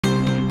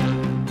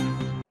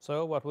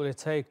So what will it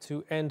take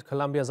to end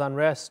Colombia's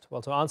unrest?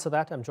 Well, to answer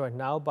that, I'm joined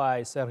now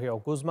by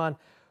Sergio Guzman,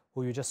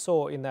 who you just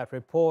saw in that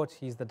report.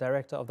 He's the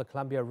director of the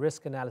Colombia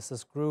Risk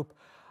Analysis Group.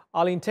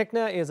 Arlene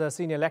Tickner is a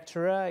senior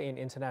lecturer in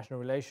international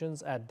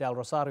relations at Del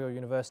Rosario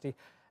University.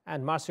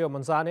 And Marcio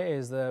Monzane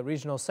is the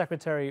regional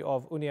secretary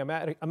of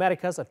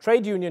Americas, a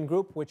trade union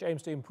group which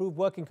aims to improve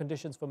working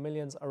conditions for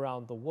millions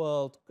around the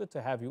world. Good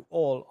to have you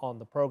all on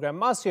the program.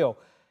 Marcio,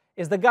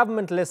 is the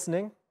government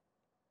listening?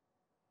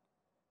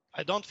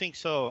 I don't think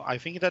so. I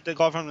think that the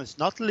government is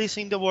not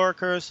listening to the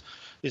workers,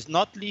 is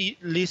not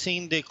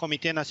listening the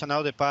Comité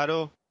Nacional de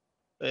Paro.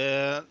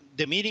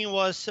 The meeting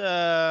was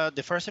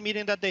the first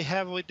meeting that they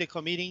have with the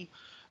committee,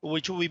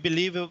 which we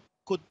believe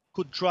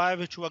could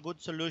drive to a good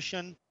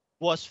solution,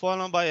 was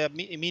followed by a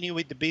meeting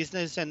with the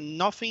business, and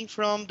nothing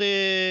from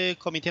the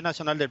Comité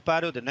Nacional del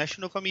Paro, the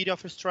National Committee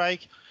of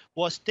Strike,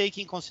 was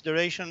taken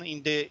consideration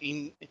when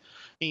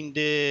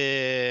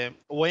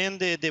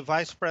the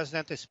vice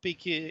president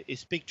speak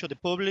to the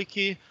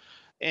public,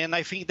 and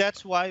I think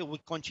that's why we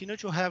continue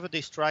to have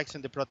the strikes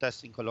and the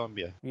protests in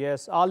Colombia.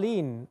 Yes,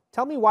 Arlene,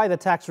 tell me why the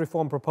tax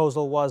reform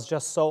proposal was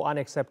just so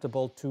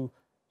unacceptable to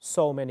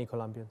so many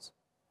Colombians.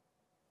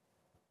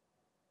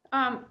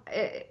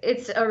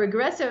 It's a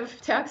regressive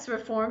tax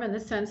reform in the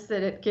sense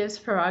that it gives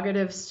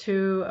prerogatives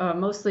to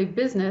mostly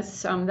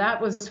business.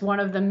 That was one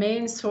of the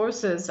main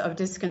sources of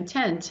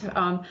discontent.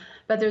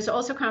 But there's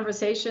also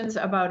conversations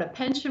about a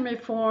pension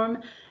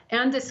reform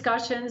and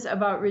discussions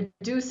about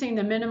reducing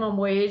the minimum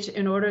wage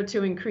in order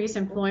to increase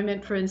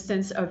employment, for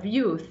instance, of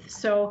youth.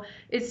 So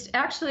it's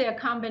actually a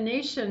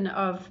combination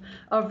of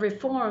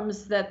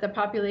reforms that the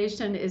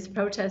population is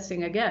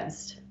protesting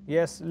against.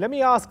 Yes, let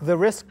me ask the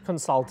risk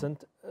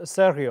consultant,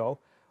 Sergio,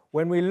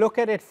 when we look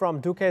at it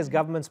from Duque's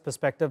government's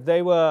perspective,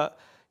 they were,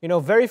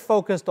 very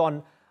focused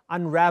on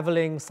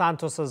unraveling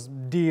Santos's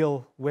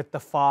deal with the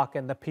FARC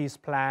and the peace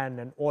plan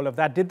and all of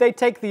that. Did they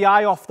take the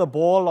eye off the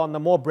ball on the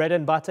more bread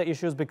and butter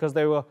issues because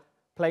they were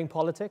playing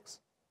politics?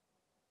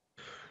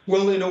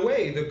 Well, in a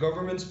way, the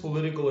government's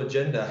political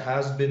agenda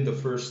has been the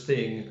first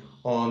thing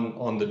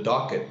on the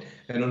docket.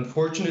 And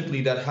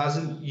unfortunately, that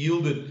hasn't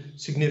yielded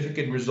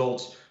significant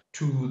results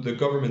to the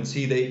government.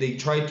 See, they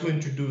tried to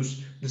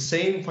introduce the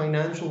same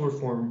financial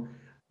reform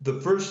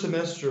the first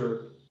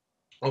semester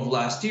of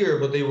last year,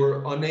 but they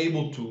were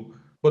unable to.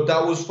 But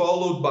that was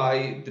followed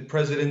by the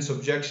president's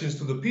objections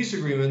to the peace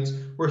agreements,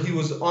 where he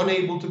was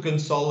unable to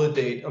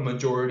consolidate a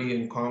majority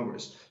in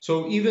Congress.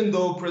 So even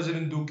though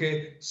President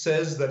Duque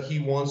says that he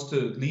wants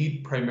to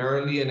lead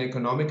primarily an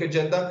economic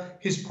agenda,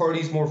 his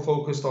party is more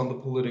focused on the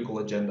political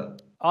agenda.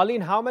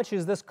 Arlene, how much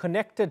is this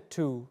connected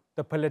to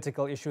the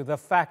political issue, the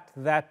fact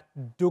that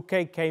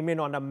Duque came in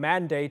on a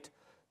mandate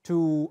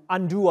to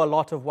undo a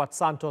lot of what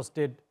Santos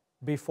did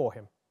before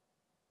him?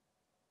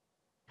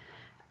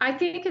 I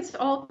think it's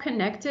all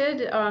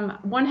connected.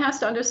 One has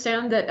to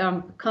understand that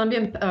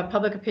Colombian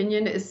public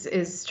opinion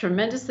is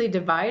tremendously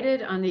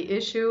divided on the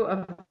issue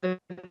of the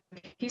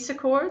peace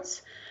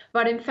accords.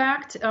 But in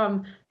fact,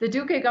 the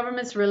Duque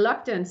government's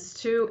reluctance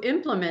to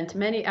implement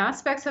many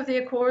aspects of the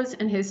accords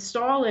and his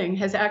stalling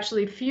has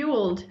actually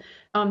fueled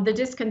the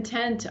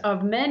discontent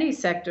of many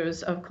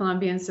sectors of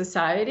Colombian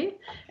society.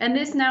 And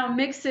this now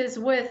mixes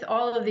with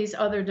all of these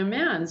other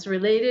demands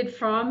related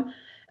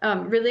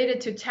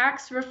to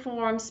tax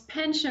reforms,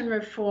 pension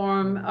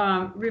reform,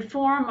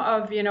 reform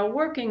of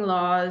working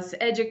laws,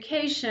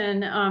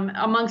 education,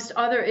 amongst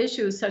other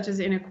issues such as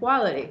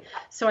inequality.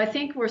 So I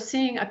think we're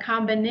seeing a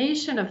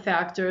combination of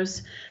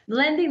factors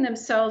lending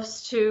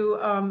themselves to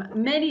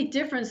many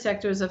different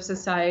sectors of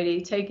society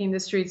taking the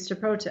streets to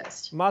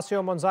protest.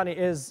 Marcio Monzane,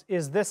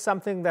 is this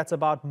something that's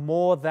about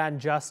more than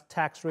just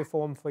tax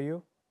reform for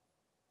you?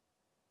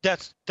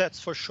 That's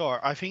for sure.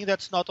 I think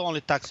that's not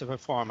only tax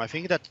reform. I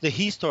think that the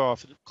history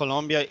of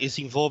Colombia is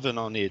involved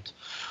on it.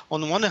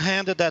 On one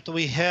hand, that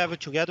we have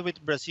together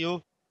with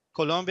Brazil,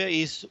 Colombia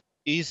is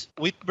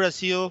with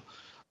Brazil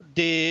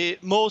the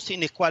most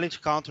inequality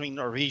country in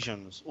our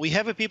regions. We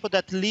have people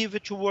that leave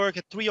to work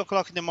at 3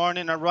 o'clock in the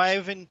morning,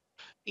 arrive in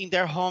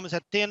their homes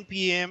at 10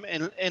 p.m.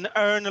 and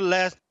earn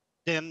less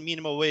than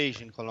minimum wage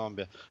in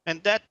Colombia,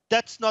 and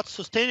that's not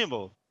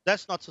sustainable.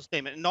 That's not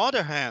sustainable. On the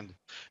other hand,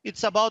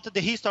 it's about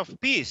the history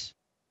of peace.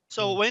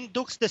 So when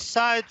Duque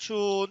decided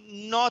to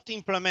not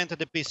implement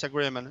the peace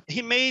agreement,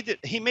 he made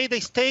a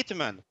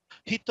statement.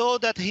 He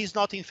told that he's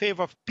not in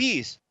favor of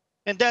peace.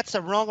 And that's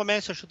a wrong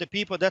message to the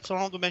people. That's a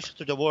wrong message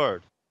to the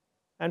world.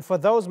 And for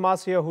those,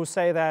 Marcio, who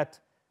say that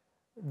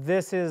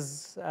this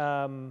is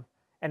an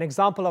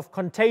example of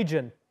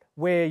contagion,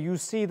 where you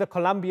see the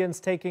Colombians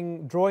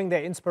drawing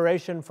their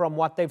inspiration from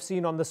what they've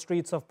seen on the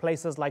streets of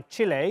places like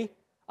Chile,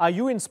 are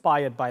you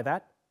inspired by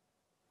that?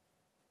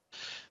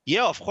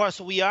 Yeah, of course,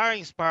 we are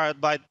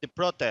inspired by the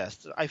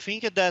protests. I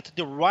think that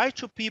the right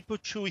to people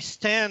to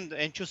stand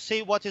and to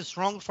say what is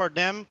wrong for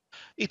them,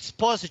 it's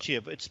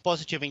positive. It's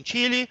positive in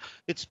Chile.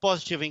 It's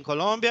positive in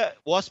Colombia.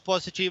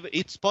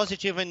 It's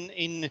positive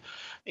in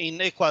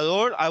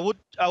Ecuador. I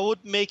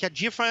would make a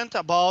difference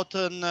about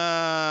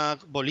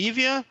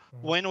Bolivia.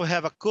 When we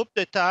have a coup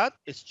d'etat,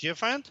 it's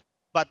different.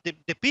 But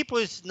the people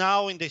is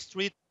now in the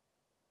street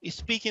is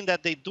speaking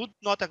that they do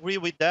not agree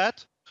with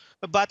that.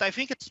 But I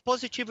think it's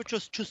positive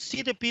to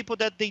see the people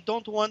that they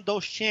don't want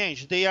those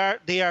change. They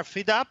are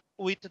fed up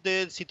with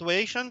the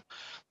situation.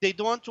 They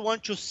don't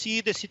want to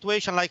see the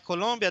situation like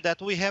Colombia,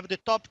 that we have the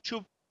top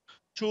two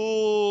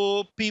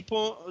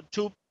people,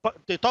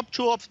 the top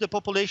two of the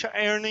population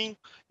earning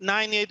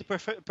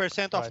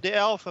 98% of the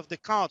wealth of the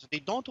country. They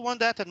don't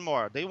want that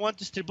anymore. They want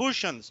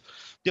distributions.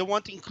 They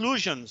want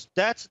inclusions.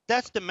 That's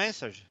the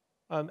message.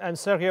 And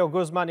Sergio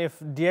Guzman,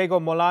 if Diego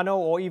Molano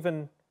or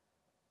even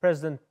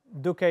President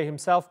Duque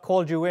himself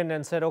called you in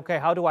and said, okay,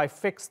 how do I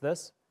fix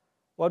this?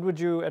 What would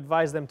you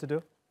advise them to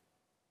do?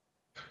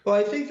 Well,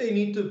 I think they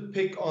need to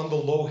pick on the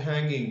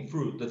low-hanging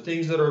fruit, the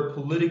things that are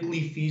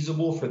politically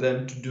feasible for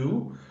them to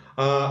do,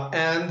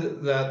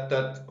 and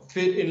that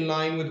fit in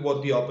line with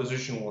what the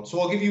opposition wants. So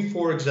I'll give you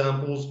 4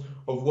 examples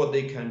of what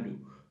they can do.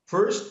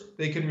 First,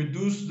 they can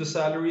reduce the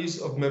salaries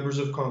of members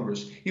of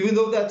Congress. Even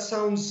though that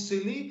sounds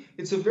silly,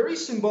 it's a very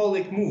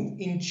symbolic move.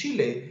 In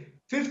Chile,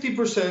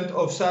 50%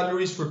 of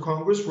salaries for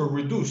Congress were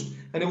reduced,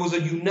 and it was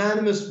a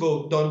unanimous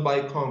vote done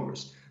by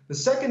Congress. The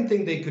second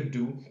thing they could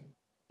do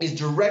is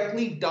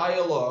directly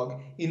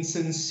dialogue in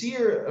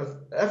sincere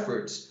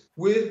efforts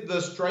with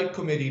the strike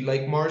committee,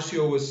 like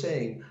Marcio was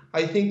saying.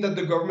 I think that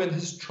the government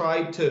has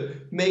tried to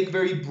make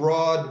very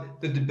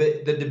broad the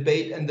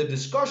debate and the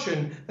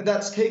discussion, and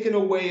that's taken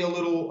away a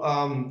little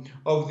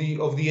of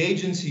the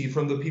agency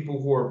from the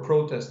people who are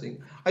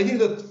protesting. I think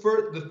that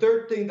the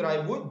third thing that I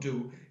would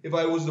do if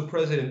I was the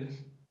president,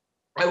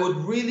 I would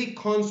really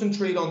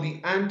concentrate on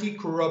the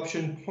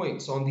anti-corruption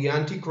points, on the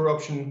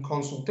anti-corruption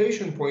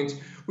consultation points,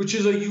 which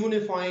is a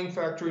unifying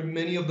factor in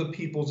many of the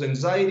people's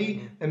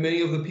anxiety and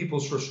many of the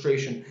people's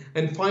frustration.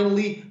 And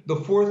finally, the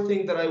fourth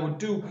thing that I would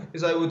do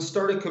is I would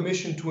start a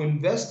commission to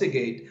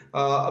investigate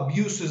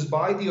abuses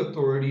by the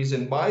authorities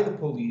and by the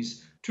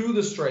police to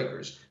the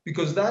strikers,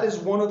 because that is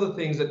one of the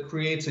things that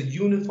creates a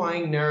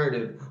unifying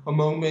narrative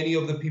among many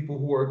of the people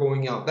who are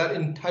going out. That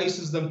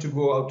entices them to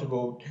go out to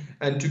vote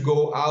and to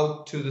go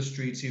out to the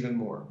streets even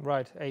more.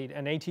 Right.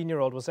 An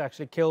 18-year-old was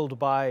actually killed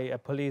by a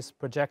police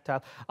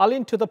projectile.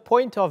 Arlene, to the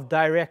point of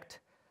direct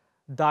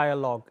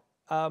dialogue,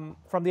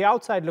 from the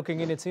outside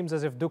looking in, it seems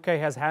as if Duque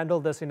has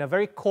handled this in a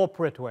very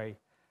corporate way.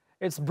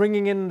 It's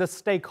bringing in the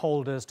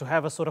stakeholders to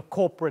have a sort of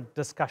corporate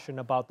discussion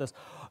about this.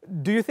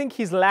 Do you think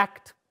he's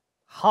lacked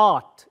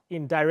heart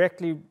in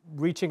directly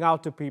reaching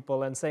out to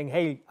people and saying,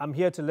 hey, I'm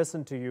here to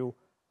listen to you.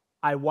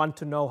 I want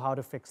to know how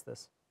to fix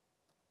this?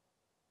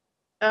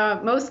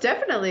 Most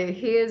definitely.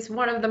 He is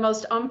one of the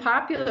most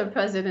unpopular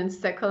presidents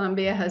that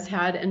Colombia has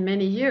had in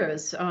many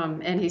years.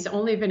 And he's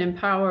only been in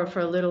power for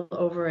a little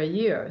over a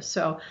year.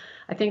 So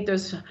I think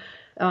there's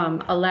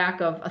a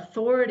lack of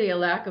authority, a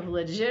lack of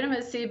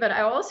legitimacy, but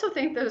I also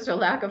think there's a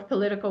lack of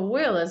political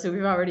will, as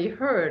we've already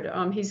heard.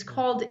 He's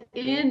called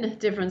in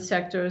different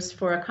sectors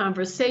for a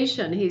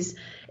conversation. He's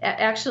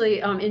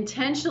actually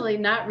intentionally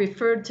not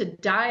referred to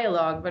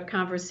dialogue, but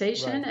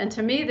conversation. Right. And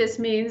to me, this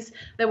means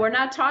that we're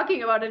not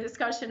talking about a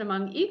discussion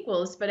among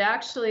equals, but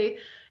actually,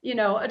 you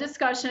know, a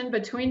discussion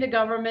between the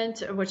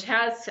government, which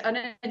has an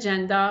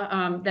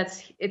agenda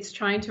it's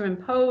trying to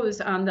impose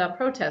on the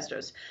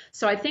protesters.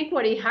 So I think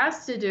what he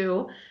has to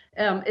do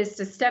is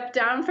to step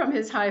down from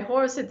his high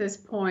horse at this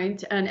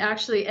point and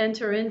actually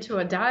enter into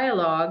a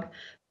dialogue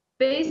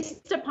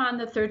based upon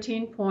the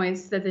 13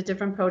 points that the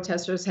different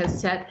protesters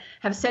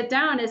have set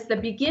down as the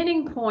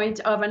beginning point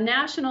of a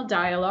national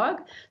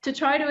dialogue to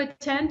try to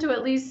attend to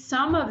at least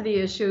some of the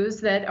issues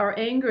that are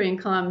angering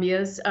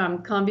Colombians,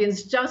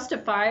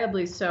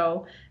 justifiably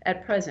so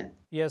at present.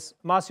 Yes,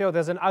 Marcio,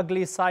 there's an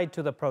ugly side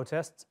to the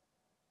protests.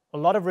 A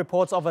lot of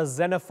reports of a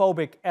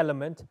xenophobic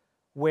element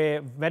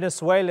where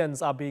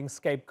Venezuelans are being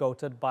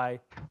scapegoated by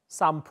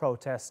some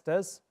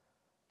protesters.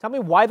 Tell me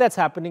why that's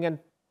happening, and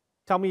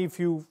tell me if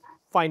you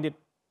find it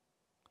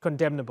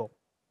condemnable.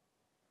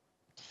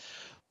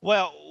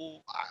 Well,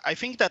 I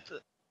think that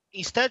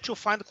instead to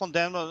find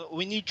condemnable,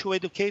 we need to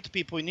educate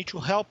people. We need to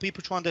help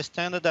people to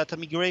understand that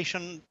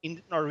immigration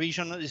in our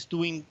region is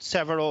doing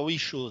several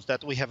issues,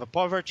 that we have a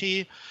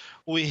poverty,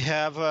 we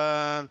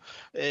have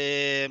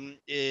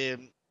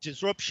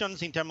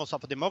disruptions in terms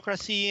of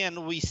democracy,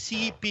 and we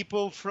see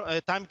people from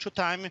time to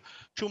time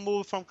to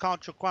move from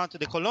country to country.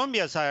 The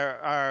Colombians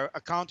are a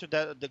country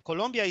that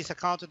Colombia is a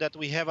country that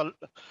we have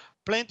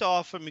plenty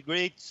of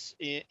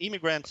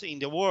immigrants in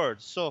the world.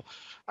 So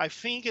I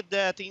think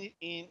that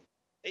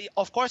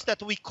of course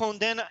that we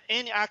condemn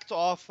any act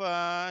of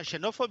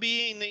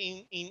xenophobia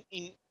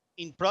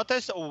in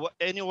protest or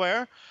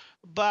anywhere,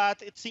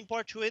 but it's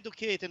important to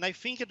educate. And I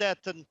think that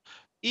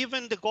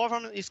even the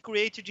government is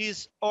created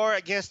this or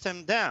against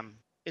them.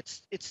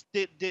 It's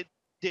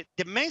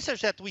the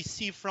message that we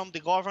see from the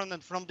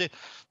government, from the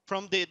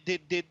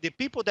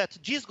people that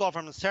this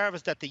government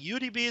serves, that the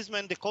UDBism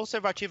and the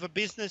conservative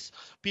business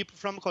people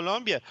from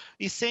Colombia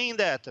is saying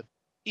that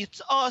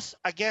it's us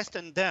against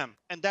them,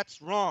 and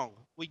that's wrong.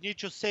 We need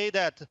to say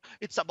that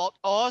it's about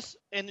us,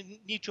 and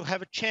need to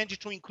have a change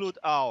to include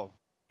all.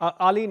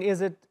 Arlene,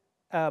 is it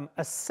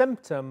a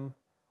symptom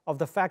of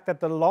the fact that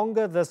the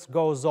longer this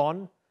goes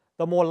on,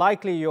 the more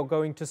likely you're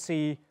going to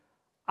see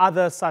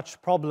other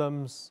such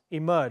problems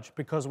emerge,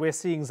 because we're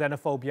seeing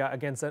xenophobia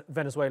against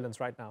Venezuelans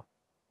right now?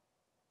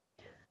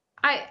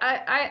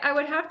 I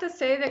would have to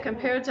say that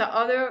compared to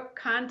other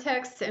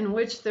contexts in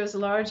which there's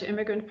large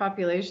immigrant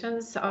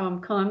populations,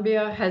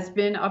 Colombia has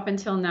been up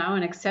until now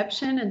an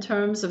exception in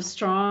terms of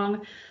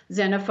strong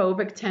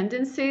xenophobic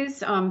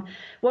tendencies.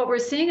 What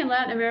we're seeing in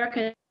Latin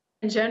America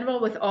in general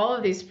with all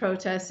of these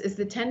protests is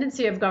the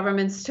tendency of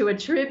governments to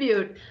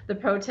attribute the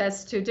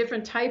protests to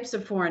different types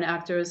of foreign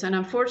actors. And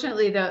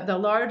unfortunately, the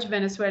large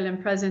Venezuelan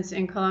presence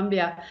in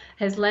Colombia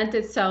has lent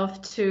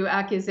itself to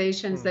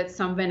accusations that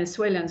some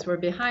Venezuelans were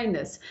behind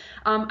this.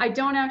 I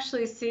don't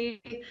actually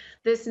see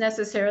this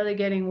necessarily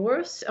getting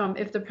worse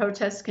if the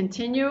protests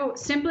continue,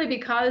 simply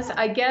because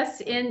I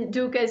guess in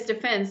Duque's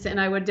defense,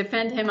 and I would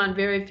defend him on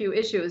very few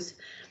issues,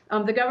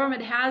 the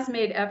government has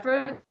made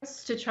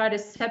efforts to try to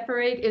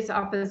separate its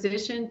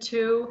opposition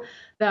to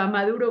the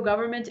Maduro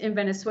government in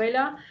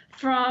Venezuela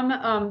from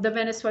the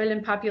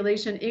Venezuelan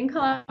population in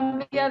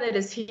Colombia that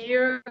is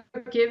here,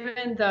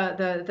 given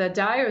the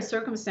dire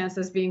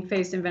circumstances being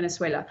faced in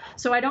Venezuela.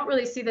 So I don't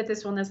really see that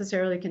this will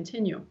necessarily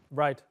continue.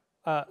 Right.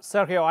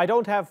 Sergio, I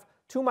don't have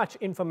too much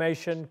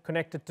information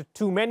connected to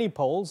too many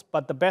polls,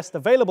 but the best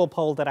available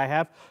poll that I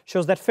have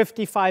shows that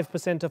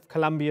 55% of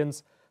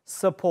Colombians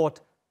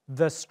support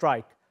the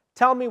strike.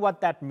 Tell me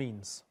what that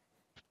means.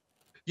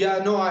 Yeah,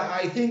 no,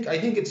 I think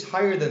it's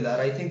higher than that.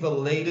 I think the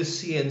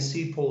latest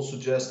CNC poll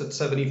suggests that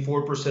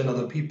 74% of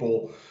the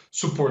people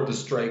support the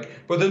strike.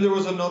 But then there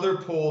was another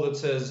poll that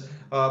says,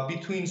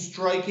 between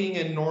striking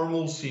and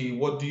normalcy,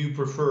 what do you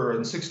prefer?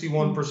 And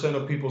 61%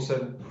 of people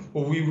said,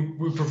 well,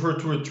 we prefer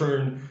to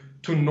return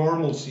to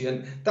normalcy.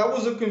 And that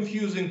was a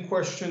confusing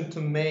question to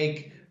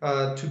make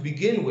to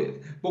begin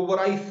with. But what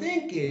I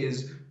think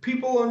is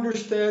people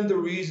understand the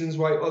reasons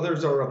why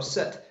others are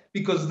upset,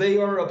 because they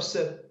are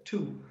upset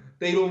too.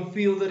 They don't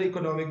feel that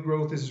economic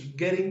growth is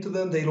getting to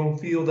them. They don't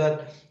feel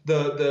that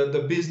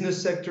the business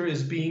sector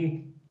is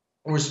being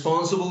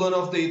responsible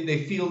enough.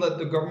 They feel that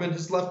the government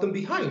has left them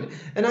behind.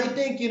 And I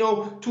think, you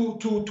know,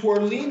 to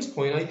Arlene's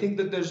point, I think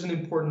that there's an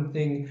important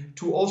thing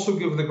to also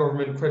give the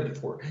government credit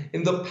for.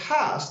 In the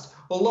past,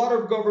 a lot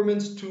of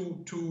governments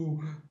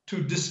to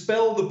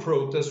dispel the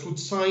protests would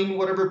sign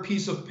whatever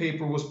piece of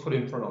paper was put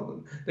in front of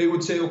them. They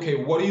would say,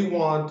 okay, what do you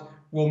want?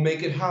 We'll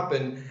make it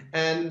happen.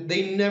 And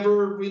they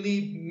never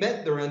really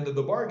met their end of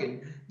the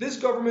bargain. This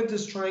government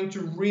is trying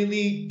to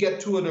really get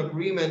to an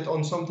agreement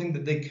on something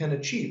that they can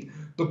achieve.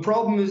 The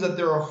problem is that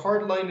there are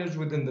hardliners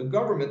within the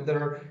government that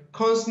are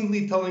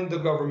constantly telling the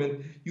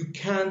government, you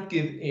can't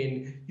give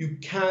in, you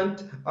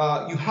can't,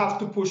 you have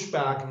to push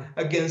back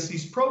against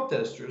these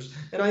protesters.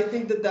 And I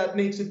think that that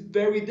makes it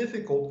very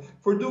difficult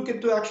for Duque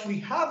to actually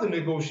have a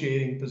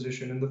negotiating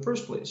position in the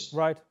first place.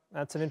 Right,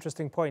 that's an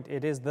interesting point.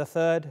 It is the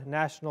third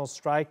national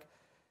strike.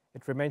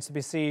 It remains to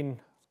be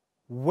seen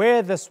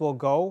where this will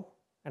go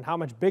and how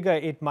much bigger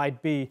it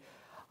might be.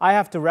 I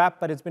have to wrap,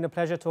 but it's been a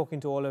pleasure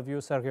talking to all of you,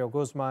 Sergio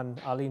Guzman,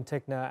 Arlene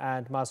Tickner,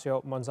 and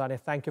Marcio Monzane.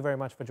 Thank you very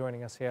much for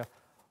joining us here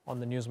on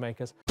the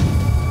Newsmakers.